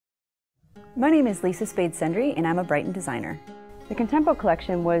My name is Lisa Spade-Sendry and I'm a Brighton designer. The Contempo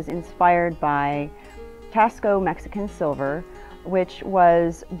collection was inspired by Taxco Mexican silver, which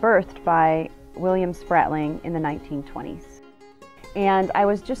was birthed by William Spratling in the 1920s. And I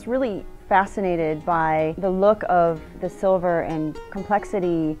was just really fascinated by the look of the silver and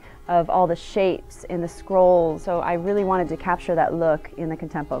complexity of all the shapes in the scrolls, so I really wanted to capture that look in the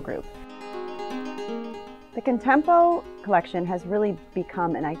Contempo group. The Contempo collection has really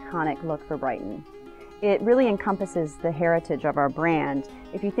become an iconic look for Brighton. It really encompasses the heritage of our brand.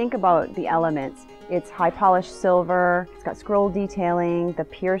 If you think about the elements, it's high polished silver, it's got scroll detailing, the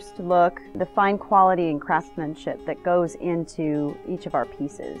pierced look, the fine quality and craftsmanship that goes into each of our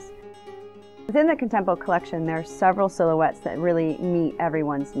pieces. Within the Contempo collection, there are several silhouettes that really meet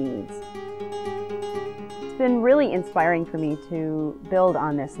everyone's needs. It's been really inspiring for me to build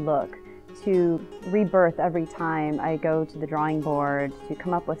on this look, to rebirth every time I go to the drawing board to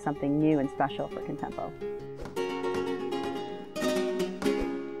come up with something new and special for Contempo.